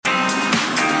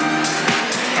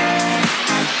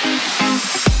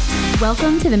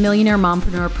Welcome to the Millionaire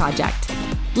Mompreneur Project.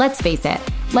 Let's face it,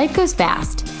 life goes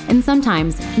fast, and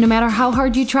sometimes, no matter how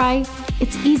hard you try,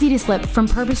 it's easy to slip from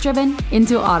purpose-driven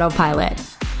into autopilot.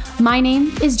 My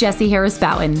name is Jessie Harris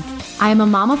Boughton. I am a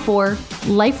mom of four,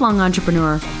 lifelong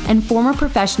entrepreneur, and former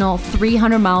professional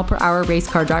 300-mile-per-hour race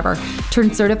car driver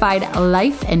turned certified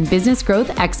life and business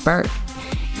growth expert.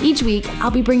 Each week,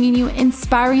 I'll be bringing you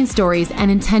inspiring stories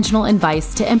and intentional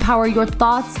advice to empower your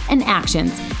thoughts and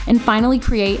actions and finally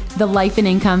create the life and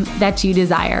income that you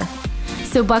desire.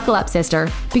 So buckle up,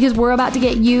 sister, because we're about to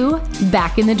get you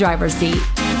back in the driver's seat.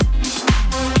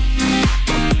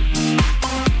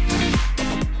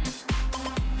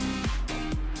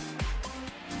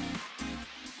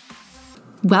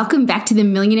 Welcome back to the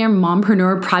Millionaire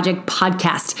Mompreneur Project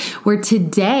podcast, where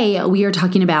today we are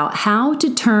talking about how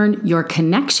to turn your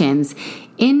connections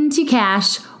into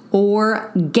cash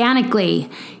organically.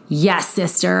 Yes,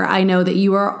 sister, I know that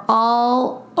you are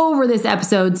all over this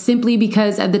episode simply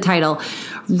because of the title.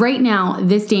 Right now,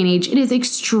 this day and age, it is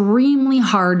extremely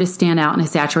hard to stand out in a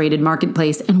saturated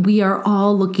marketplace, and we are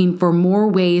all looking for more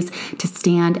ways to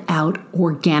stand out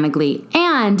organically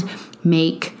and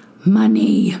make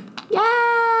money.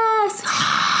 Yes.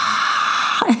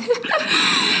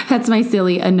 That's my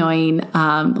silly, annoying,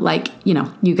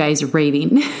 you guys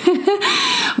raving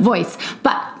voice.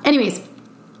 But anyways,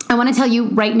 I want to tell you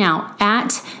right now,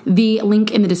 at the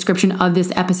link in the description of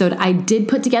this episode, I did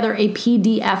put together a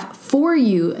PDF for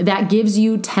you that gives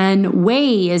you 10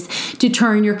 ways to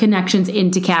turn your connections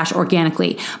into cash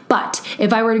organically. But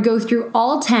if I were to go through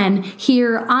all 10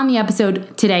 here on the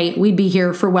episode today, we'd be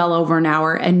here for well over an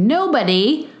hour, and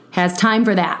nobody has time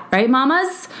for that, right,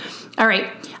 mamas? All right,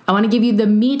 I want to give you the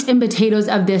meat and potatoes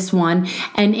of this one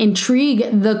and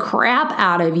intrigue the crap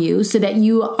out of you so that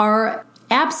you are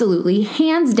absolutely,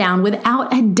 hands down,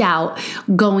 without a doubt,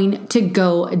 going to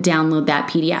go download that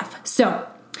PDF. So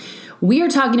we are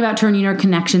talking about turning our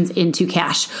connections into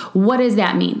cash. What does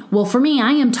that mean? Well, for me,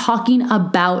 I am talking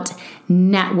about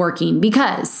networking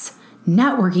because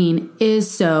networking is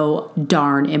so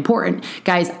darn important.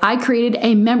 Guys, I created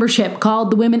a membership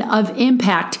called the Women of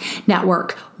Impact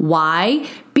Network. Why?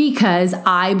 Because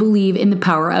I believe in the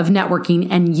power of networking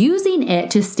and using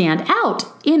it to stand out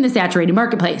in the saturated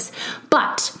marketplace.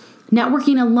 But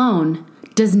networking alone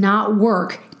does not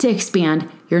work to expand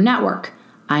your network.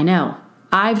 I know.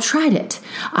 I've tried it.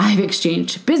 I've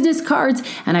exchanged business cards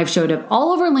and I've showed up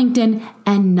all over LinkedIn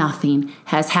and nothing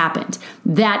has happened.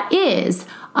 That is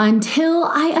until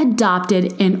I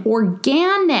adopted an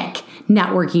organic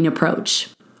networking approach.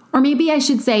 Or maybe I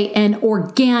should say an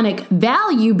organic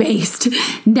value-based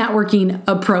networking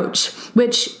approach,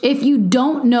 which if you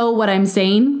don't know what I'm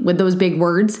saying with those big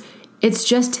words, it's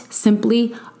just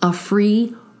simply a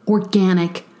free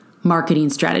organic marketing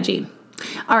strategy.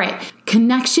 All right,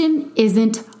 connection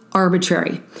isn't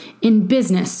arbitrary. In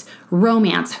business,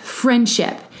 romance,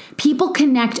 friendship, people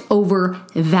connect over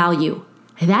value.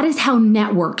 That is how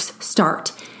networks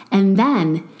start. And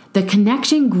then the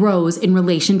connection grows in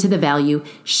relation to the value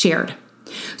shared.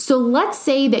 So let's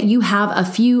say that you have a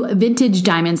few vintage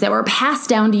diamonds that were passed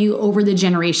down to you over the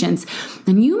generations,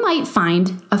 and you might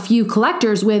find a few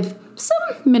collectors with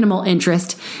some minimal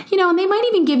interest, and they might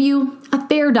even give you a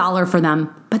fair dollar for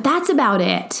them, but that's about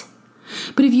it.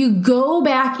 But if you go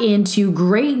back into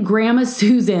great grandma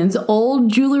Susan's old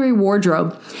jewelry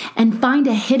wardrobe and find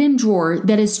a hidden drawer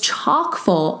that is chock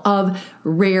full of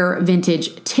rare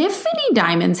vintage Tiffany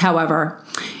diamonds, however,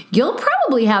 you'll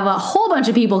probably have a whole bunch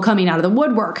of people coming out of the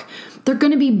woodwork. They're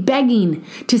going to be begging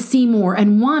to see more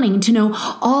and wanting to know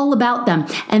all about them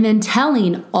and then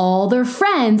telling all their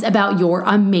friends about your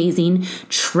amazing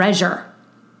treasure.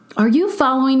 Are you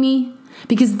following me?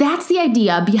 Because that's the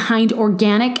idea behind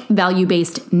organic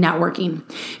value-based networking.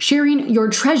 Sharing your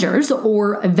treasures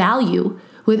or value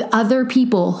with other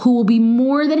people who will be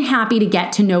more than happy to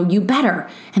get to know you better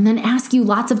and then ask you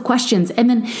lots of questions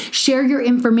and then share your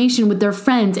information with their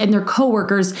friends and their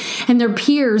coworkers and their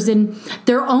peers and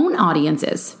their own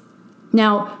audiences.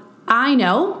 Now, I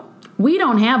know we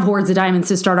don't have hordes of diamonds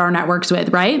to start our networks with,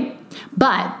 right?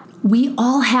 But we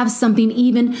all have something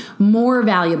even more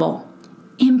valuable.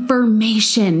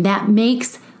 Information that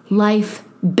makes life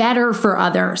better for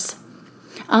others.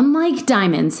 Unlike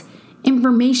diamonds,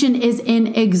 information is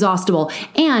inexhaustible,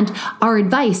 and our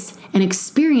advice and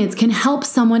experience can help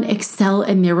someone excel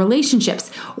in their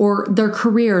relationships or their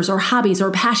careers or hobbies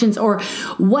or passions or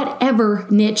whatever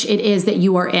niche it is that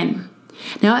you are in.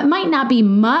 Now, it might not be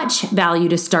much value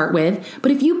to start with, but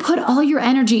if you put all your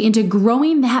energy into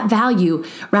growing that value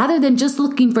rather than just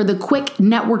looking for the quick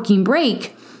networking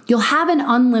break, you'll have an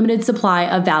unlimited supply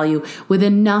of value with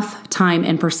enough time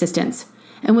and persistence.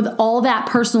 And with all that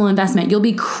personal investment, you'll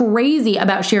be crazy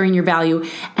about sharing your value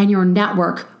and your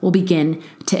network will begin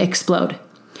to explode.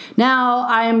 Now,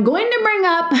 I'm going to bring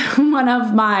up one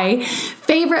of my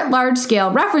favorite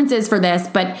large-scale references for this,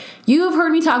 but you have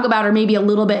heard me talk about her maybe a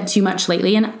little bit too much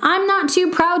lately, and I'm not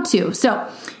too proud to. So,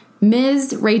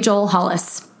 Ms. Rachel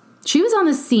Hollis. She was on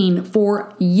the scene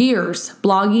for years,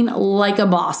 blogging like a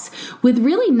boss, with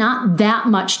really not that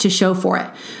much to show for it.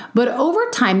 But over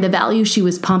time, the value she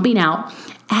was pumping out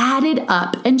added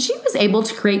up, and she was able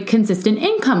to create consistent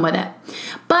income with it.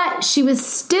 But she was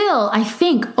still, I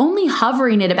think, only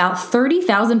hovering at about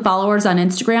 30,000 followers on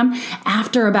Instagram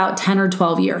after about 10 or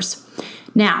 12 years.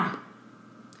 Now,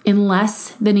 in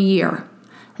less than a year,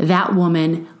 that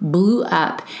woman blew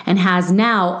up and has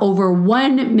now over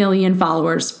 1 million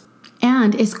followers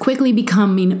and is quickly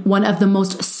becoming one of the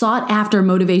most sought after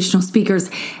motivational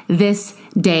speakers this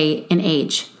day and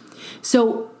age.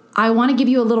 So I want to give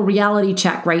you a little reality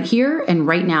check right here and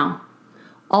right now.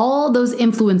 All those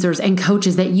influencers and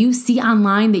coaches that you see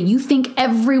online that you think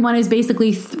everyone is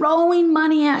basically throwing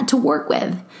money at to work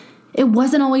with, it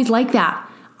wasn't always like that.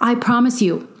 I promise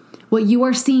you, what you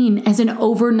are seeing as an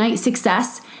overnight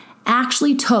success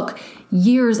actually took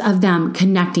years of them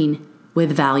connecting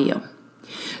with value.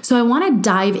 So I want to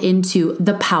dive into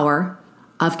the power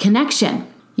of connection.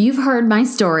 You've heard my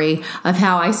story of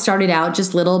how I started out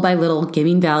just little by little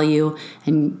giving value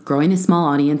and growing a small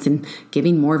audience and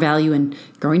giving more value and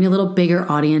growing a little bigger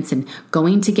audience and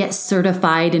going to get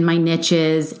certified in my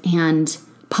niches and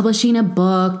publishing a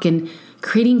book and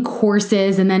creating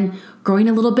courses and then growing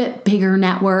a little bit bigger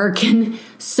network and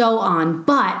so on.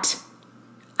 But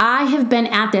I have been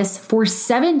at this for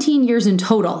 17 years in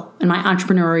total in my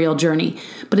entrepreneurial journey,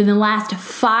 but in the last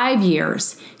 5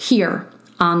 years here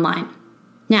online.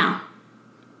 Now,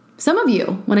 some of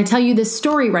you, when I tell you this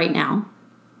story right now,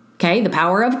 okay, the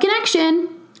power of connection,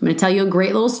 I'm going to tell you a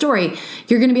great little story.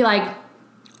 You're going to be like,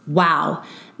 wow,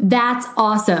 that's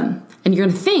awesome. And you're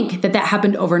going to think that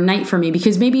happened overnight for me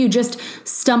because maybe you just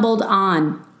stumbled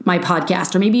on my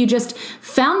podcast, or maybe you just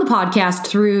found the podcast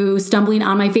through stumbling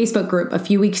on my Facebook group a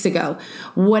few weeks ago.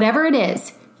 Whatever it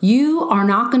is, you are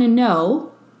not going to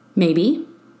know, maybe,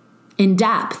 in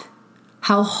depth,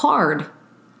 how hard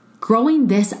growing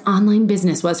this online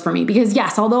business was for me. Because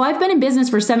yes, although I've been in business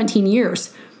for 17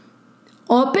 years,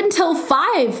 up until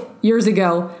 5 years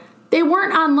ago, they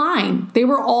weren't online. They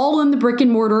were all in the brick and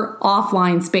mortar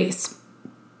offline space.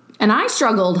 And I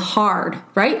struggled hard,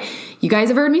 right? You guys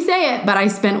have heard me say it, but I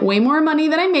spent way more money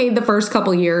than I made the first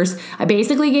couple years. I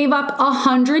basically gave up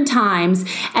 100 times.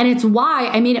 And it's why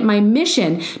I made it my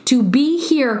mission to be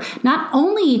here, not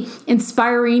only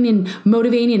inspiring and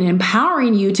motivating and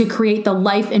empowering you to create the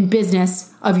life and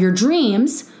business of your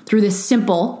dreams through the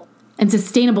simple and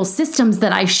sustainable systems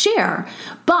that I share,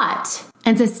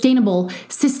 and sustainable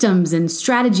systems and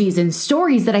strategies and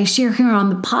stories that I share here on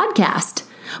the podcast.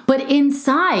 But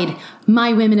inside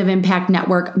my Women of Impact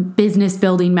Network business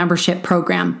building membership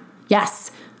program,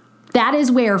 yes, that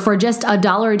is where for just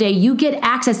 $1 a day, you get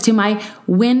access to my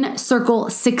Win Circle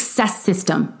Success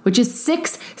System, which is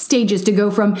 6 stages to go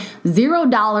from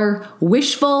 $0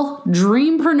 wishful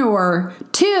dreampreneur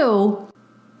to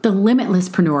the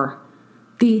limitlesspreneur,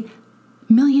 the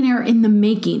millionaire in the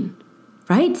making,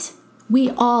 right? We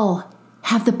all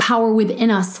have the power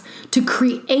within us to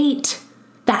create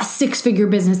that 6-figure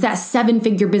business, that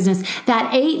 7-figure business,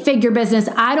 that 8-figure business.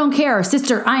 I don't care.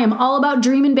 Sister, I am all about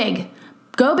dreaming big.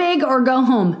 Go big or go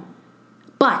home.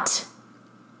 But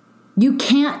you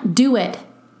can't do it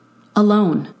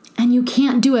alone. And you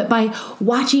can't do it by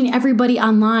watching everybody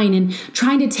online and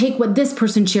trying to take what this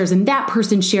person shares and that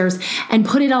person shares and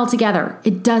put it all together.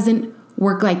 It doesn't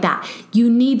work like that. You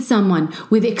need someone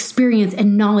with experience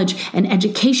and knowledge and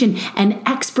education and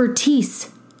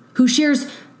expertise who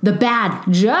shares the bad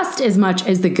just as much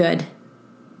as the good,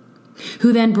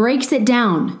 who then breaks it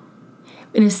down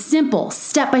in a simple,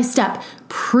 step-by-step,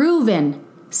 proven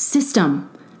system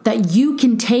that you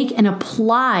can take and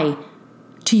apply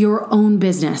to your own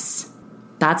business.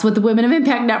 That's what the Women of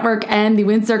Impact Network and the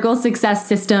Win Circle Success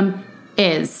System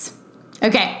is.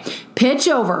 Okay, pitch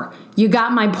over. You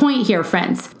got my point here,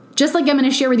 friends. Just like I'm going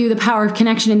to share with you the power of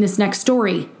connection in this next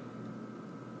story.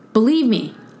 Believe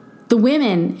me, the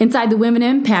women inside the Women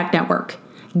Impact Network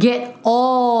get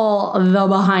all the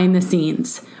behind the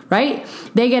scenes, right?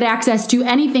 They get access to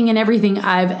anything and everything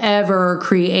I've ever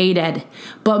created.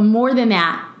 But more than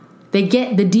that, they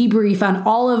get the debrief on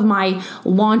all of my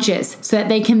launches so that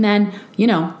they can then,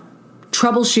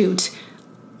 troubleshoot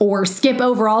or skip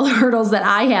over all the hurdles that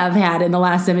I have had in the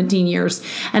last 17 years.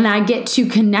 And I get to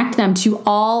connect them to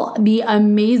all the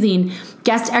amazing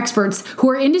guest experts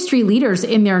who are industry leaders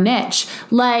in their niche.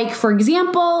 Like, for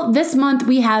example, this month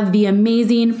we have the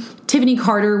amazing Tiffany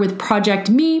Carter with Project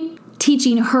Me,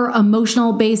 teaching her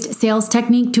emotional-based sales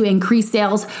technique to increase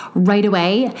sales right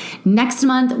away. Next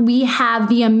month, we have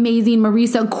the amazing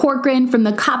Marisa Corcoran from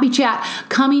the Copy Chat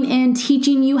coming in,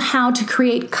 teaching you how to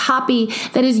create copy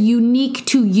that is unique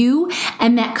to you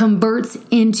and that converts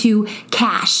into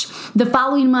cash. The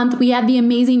following month, we have the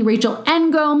amazing Rachel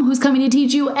Engome, who's coming to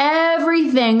teach you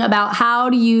everything about how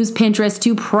to use Pinterest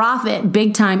to profit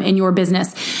big time in your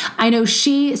business. I know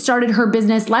she started her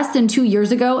business less than 2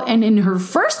 years ago, and in her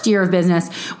first year of business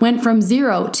went from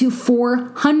 $0 to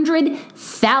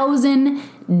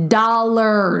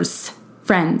 $400,000.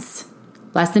 Friends,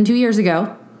 less than 2 years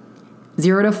ago,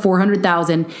 $0 to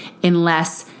 $400,000 in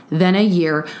less than a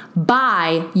year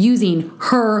by using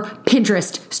her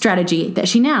Pinterest strategy that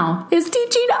she now is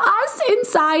teaching us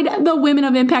inside the Women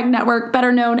of Impact Network,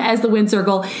 better known as the Win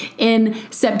Circle, in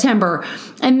September.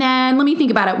 And then let me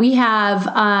think about it. We have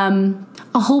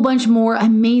a whole bunch more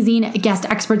amazing guest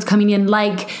experts coming in,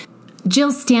 like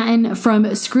Jill Stanton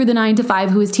from Screw the 9 to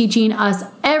 5, who is teaching us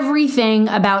everything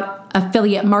about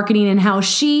affiliate marketing and how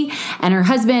she and her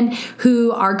husband,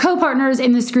 who are co-partners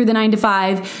in the Screw the 9 to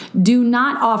 5, do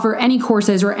not offer any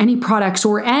courses or any products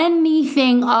or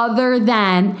anything other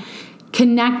than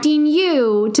connecting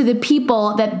you to the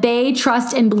people that they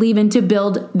trust and believe in to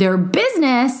build their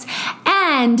business,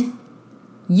 and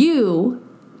you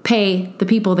pay the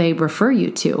people they refer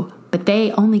you to, but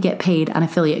they only get paid on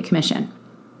affiliate commission.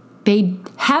 They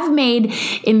have made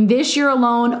in this year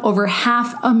alone over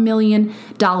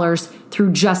 $500,000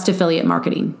 through just affiliate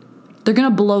marketing. They're going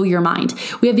to blow your mind.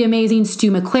 We have the amazing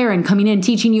Stu McLaren coming in,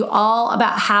 teaching you all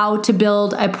about how to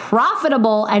build a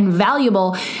profitable and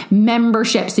valuable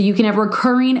membership so you can have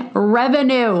recurring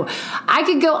revenue. I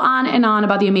could go on and on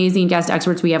about the amazing guest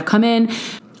experts we have come in.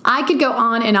 I could go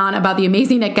on and on about the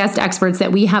amazing guest experts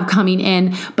that we have coming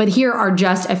in, but here are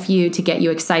just a few to get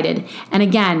you excited. And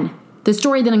again, the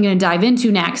story that I'm going to dive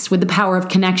into next with the power of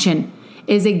connection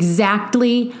is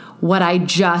exactly what I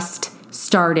just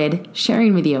started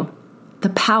sharing with you.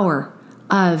 The power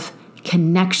of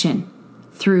connection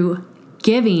through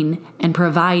giving and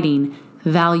providing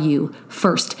value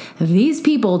first. These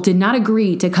people did not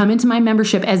agree to come into my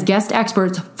membership as guest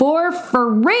experts for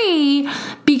free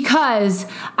because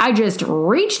I just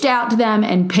reached out to them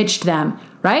and pitched them,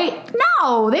 right?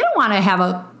 No, they don't want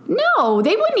to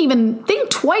they wouldn't even think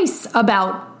twice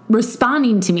about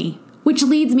responding to me, which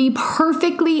leads me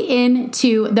perfectly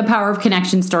into the power of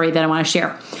connection story that I want to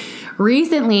share.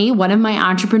 Recently, one of my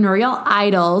entrepreneurial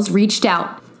idols reached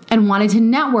out and wanted to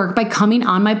network by coming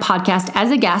on my podcast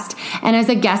as a guest and as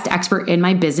a guest expert in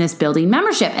my business building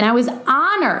membership. And I was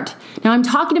honored. Now I'm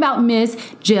talking about Ms.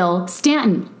 Jill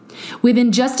Stanton.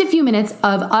 Within just a few minutes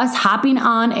of us hopping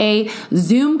on a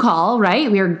Zoom call,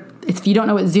 right? If you don't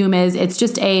know what Zoom is, it's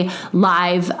just a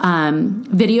live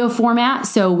video format.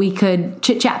 So we could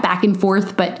chit chat back and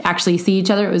forth, but actually see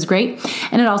each other. It was great.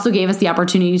 And it also gave us the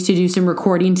opportunity to do some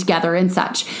recording together and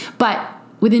such. But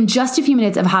within just a few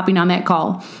minutes of hopping on that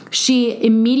call, she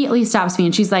immediately stops me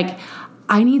and she's like,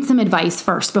 I need some advice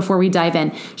first before we dive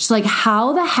in. She's like,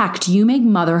 how the heck do you make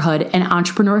motherhood and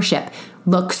entrepreneurship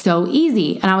look so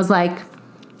easy? And I was like,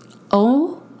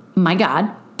 oh my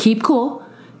God, keep cool.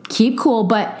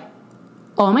 But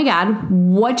oh my God,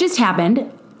 what just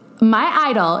happened? My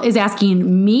idol is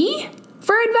asking me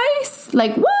for advice?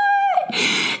 Like, what?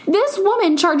 This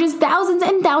woman charges thousands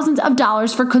and thousands of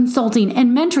dollars for consulting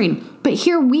and mentoring. But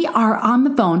here we are on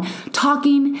the phone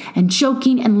talking and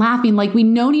joking and laughing like we've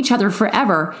known each other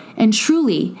forever and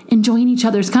truly enjoying each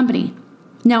other's company.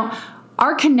 Now,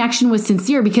 our connection was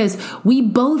sincere because we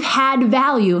both had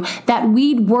value that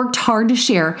we'd worked hard to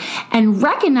share and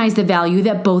recognized the value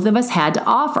that both of us had to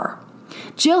offer.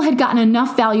 Jill had gotten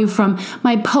enough value from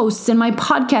my posts and my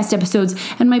podcast episodes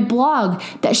and my blog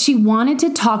that she wanted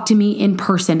to talk to me in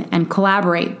person and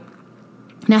collaborate.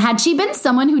 Now, had she been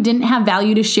someone who didn't have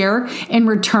value to share in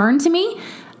return to me,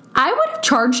 I would have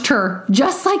charged her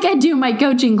just like I do my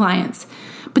coaching clients.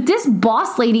 But this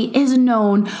boss lady is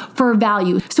known for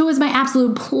value. So it was my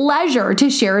absolute pleasure to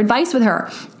share advice with her.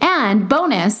 And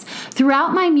bonus,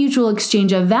 throughout my mutual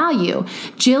exchange of value,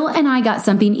 Jill and I got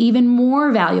something even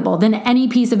more valuable than any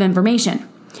piece of information.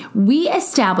 We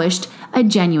established a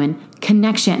genuine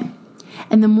connection.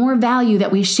 And the more value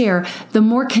that we share, the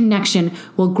more connection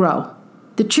will grow.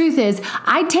 The truth is,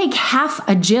 I'd take half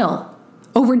a Jill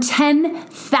over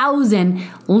 10,000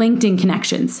 LinkedIn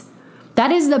connections.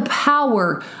 That is the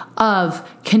power of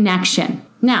connection.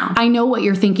 Now, I know what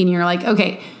you're thinking. You're like,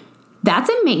 okay, that's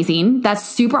amazing. That's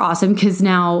super awesome because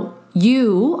now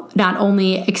you not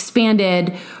only expanded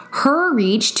her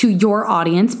reach to your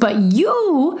audience, but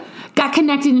you got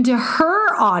connected into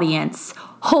her audience.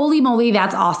 Holy moly,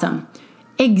 that's awesome.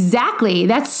 Exactly.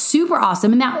 That's super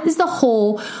awesome. And that is the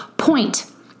whole point.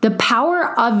 The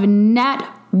power of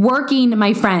networking,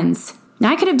 my friends.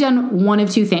 Now, I could have done one of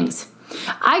two things.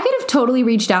 I could have totally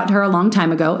reached out to her a long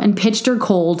time ago and pitched her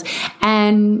cold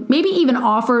and maybe even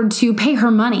offered to pay her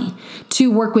money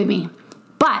to work with me.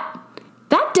 But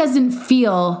that doesn't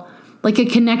feel like a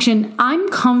connection I'm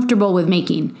comfortable with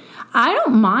making. I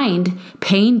don't mind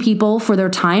paying people for their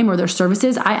time or their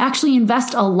services. I actually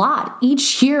invest a lot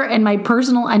each year in my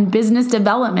personal and business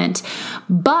development.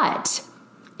 But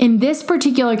in this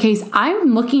particular case,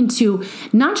 I'm looking to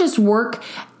not just work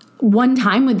one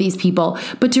time with these people,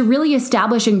 but to really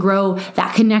establish and grow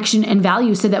that connection and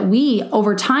value so that we,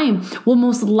 over time, will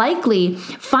most likely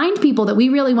find people that we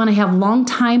really want to have long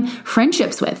time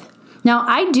friendships with. Now,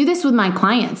 I do this with my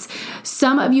clients.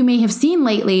 Some of you may have seen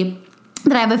lately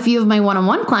that I have a few of my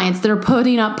one-on-one clients that are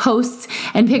putting up posts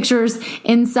and pictures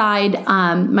inside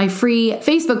my free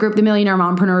Facebook group, the Millionaire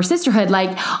Mompreneur Sisterhood, like,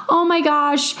 oh my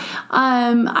gosh,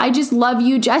 I just love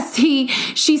you, Jessie.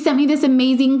 She sent me this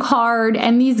amazing card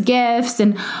and these gifts.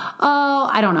 And oh,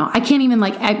 I don't know. I can't even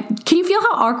can you feel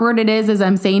how awkward it is as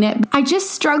I'm saying it? I just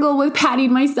struggle with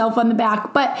patting myself on the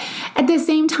back. But at the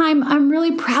same time, I'm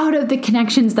really proud of the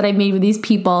connections that I've made with these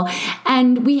people.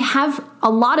 And we have a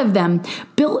lot of them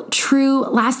built true,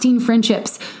 lasting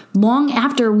friendships long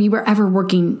after we were ever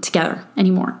working together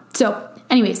anymore. So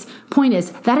anyways, point is,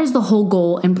 that is the whole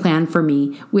goal and plan for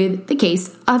me with the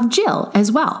case of Jill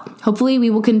as well. Hopefully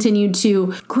we will continue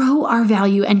to grow our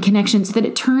value and connection so that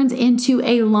it turns into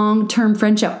a long-term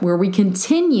friendship where we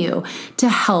continue to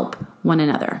help one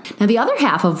another. Now, the other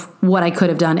half of what I could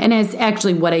have done, and is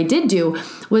actually what I did do,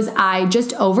 was I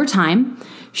just over time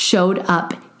showed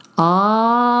up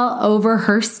all over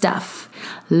her stuff,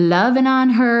 loving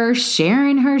on her,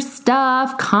 sharing her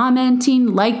stuff, commenting,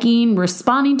 liking,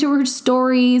 responding to her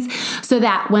stories, so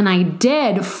that when I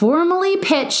did formally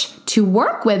pitch to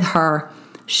work with her,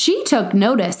 she took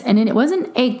notice. And it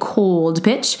wasn't a cold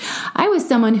pitch. I was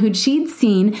someone who she'd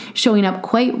seen showing up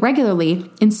quite regularly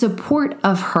in support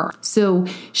of her. So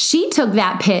she took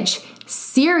that pitch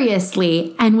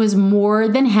seriously and was more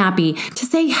than happy to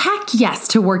say heck yes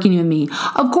to working with me.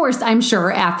 Of course, I'm sure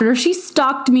after she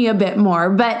stalked me a bit more,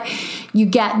 but you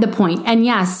get the point. And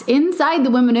yes, inside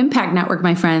the Women Impact Network,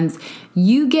 my friends,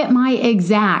 you get my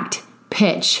exact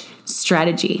pitch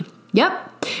strategy.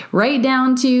 Yep. Right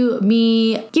down to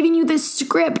me giving you the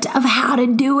script of how to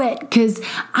do it, because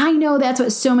I know that's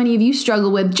what so many of you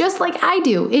struggle with, just like I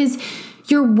do, is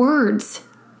your words.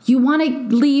 You want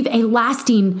to leave a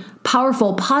lasting,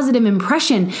 powerful, positive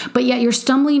impression, but yet you're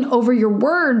stumbling over your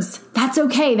words. That's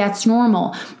okay. That's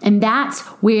normal. And that's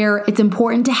where it's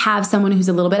important to have someone who's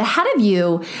a little bit ahead of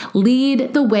you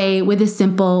lead the way with a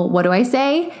simple, what do I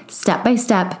say?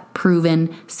 Step-by-step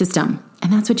proven system.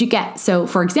 And that's what you get. So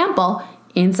for example,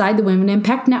 inside the Women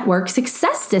Impact Network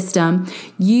Success System,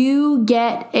 you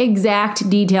get exact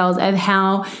details of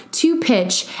how to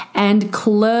pitch and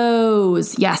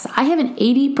close. Yes, I have an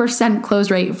 80% close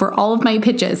rate for all of my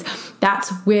pitches.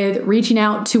 That's with reaching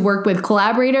out to work with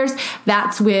collaborators.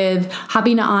 That's with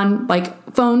hopping on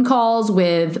phone calls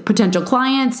with potential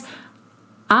clients.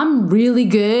 I'm really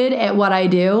good at what I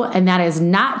do, and that is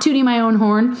not tooting my own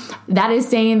horn. That is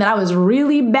saying that I was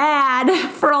really bad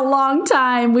for a long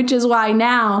time, which is why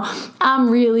now I'm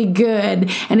really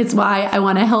good. And it's why I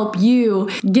want to help you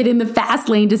get in the fast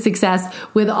lane to success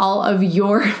with all of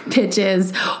your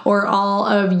pitches or all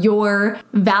of your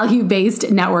value-based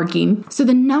networking. So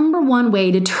the number one way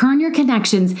to turn your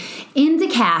connections into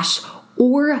cash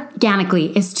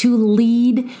organically is to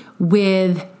lead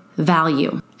with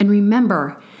value. And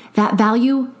remember, that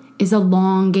value is a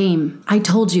long game. I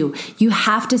told you, you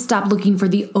have to stop looking for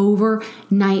the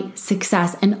overnight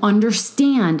success and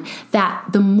understand that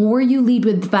the more you lead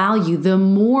with value, the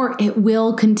more it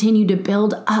will continue to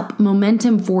build up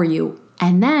momentum for you.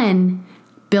 And then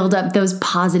build up those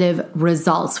positive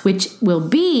results, which will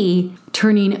be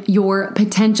turning your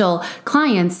potential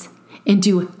clients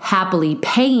into happily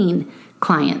paying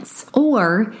clients,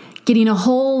 or getting a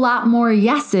whole lot more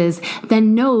yeses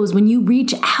than nos when you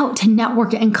reach out to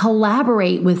network and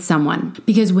collaborate with someone.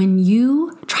 Because when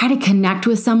you try to connect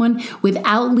with someone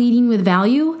without leading with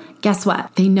value, guess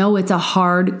what? They know it's a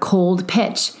hard, cold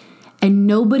pitch. And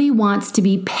nobody wants to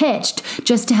be pitched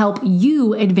just to help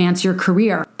you advance your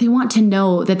career. They want to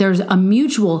know that there's a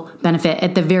mutual benefit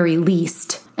at the very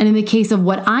least. And in the case of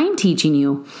what I'm teaching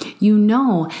you, you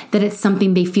know that it's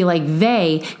something they feel like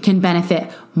they can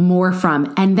benefit more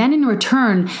from. And then in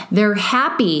return, they're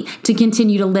happy to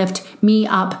continue to lift me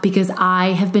up because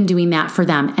I have been doing that for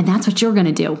them. And that's what you're going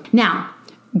to do. Now,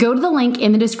 go to the link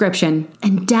in the description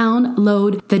and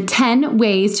download the 10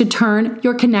 ways to turn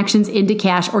your connections into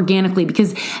cash organically,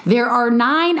 because there are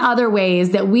 9 other ways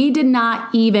that we did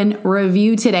not even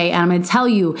review today. And I'm going to tell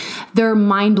you, they're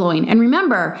mind-blowing. And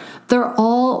remember, they're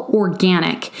all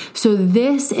organic. So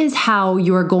this is how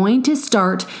you're going to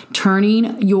start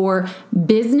turning your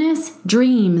business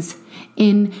dreams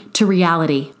into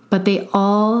reality. But they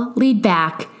all lead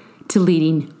back to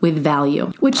leading with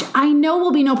value, which I know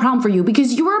will be no problem for you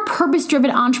because you're a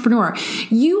purpose-driven entrepreneur.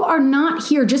 You are not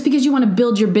here just because you want to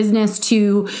build your business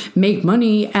to make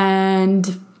money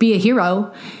and be a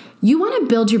hero. You want to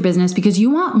build your business because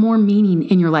you want more meaning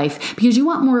in your life, because you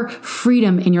want more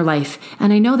freedom in your life.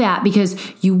 And I know that because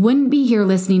you wouldn't be here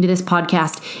listening to this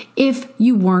podcast if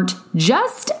you weren't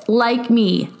just like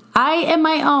me. I am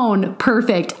my own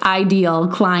perfect ideal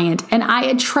client, and I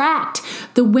attract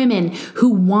the women who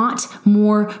want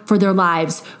more for their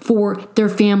lives, for their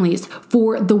families,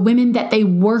 for the women that they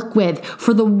work with,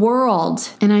 for the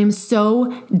world. And I'm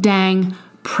so dang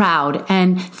proud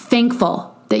and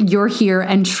thankful that you're here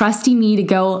and trusting me to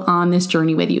go on this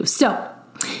journey with you. So,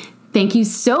 thank you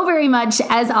so very much,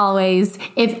 as always.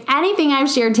 If anything I've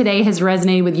shared today has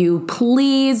resonated with you,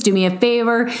 please do me a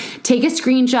favor, take a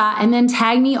screenshot and then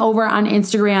tag me over on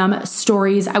Instagram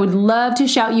stories. I would love to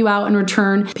shout you out in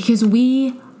return because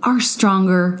we are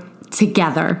stronger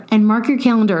together. And mark your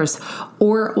calendars,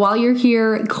 or while you're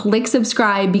here, click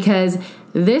subscribe, because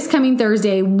this coming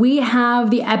Thursday, we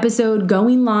have the episode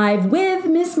going live with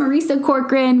Miss Marisa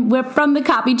Corcoran from the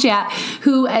Copy Chat,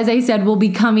 who, as I said, will be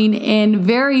coming in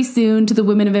very soon to the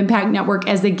Women of Impact Network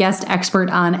as the guest expert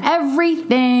on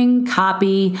everything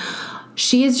copy.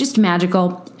 She is just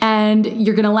magical, and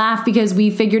you're going to laugh because we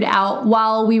figured out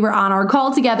while we were on our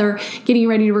call together, getting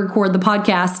ready to record the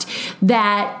podcast,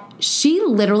 that she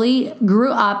literally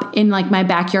grew up in like my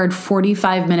backyard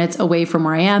 45 minutes away from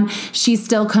where I am. She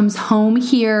still comes home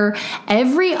here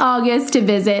every August to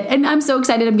visit. And I'm so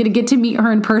excited. I'm going to get to meet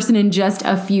her in person in just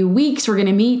a few weeks. We're going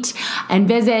to meet and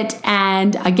visit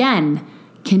and again,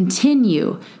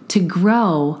 continue to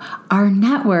grow our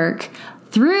network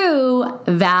through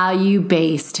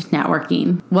value-based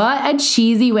networking. What a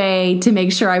cheesy way to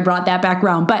make sure I brought that back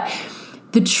around. But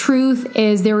the truth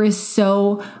is there is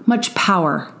so much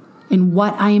power in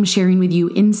what I am sharing with you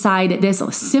inside this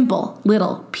simple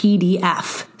little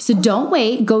PDF. So don't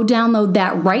wait, go download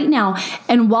that right now.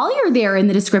 And while you're there in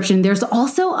the description, there's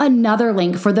also another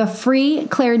link for the free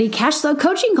Clarity Cash Flow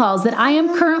coaching calls that I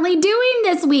am currently doing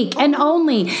this week. And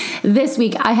only this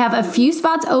week, I have a few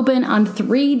spots open on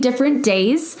 3 different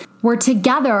days. Where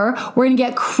together, we're going to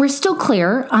get crystal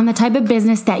clear on the type of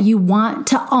business that you want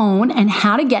to own and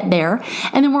how to get there.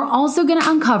 And then we're also going to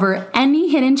uncover any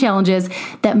hidden challenges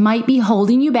that might be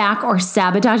holding you back or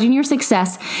sabotaging your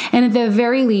success. And at the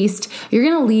very least, you're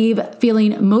going to leave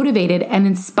feeling motivated and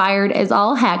inspired as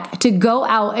all heck to go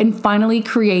out and finally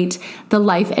create the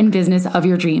life and business of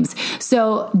your dreams.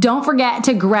 So don't forget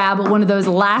to grab one of those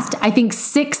last, I think,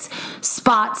 6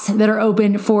 spots that are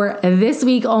open for this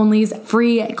week only's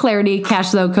free Clarity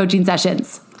Cash Flow coaching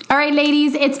sessions. All right,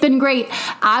 ladies, it's been great.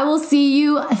 I will see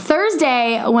you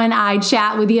Thursday when I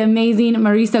chat with the amazing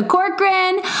Marisa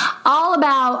Corcoran all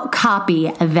about copy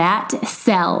that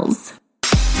sells.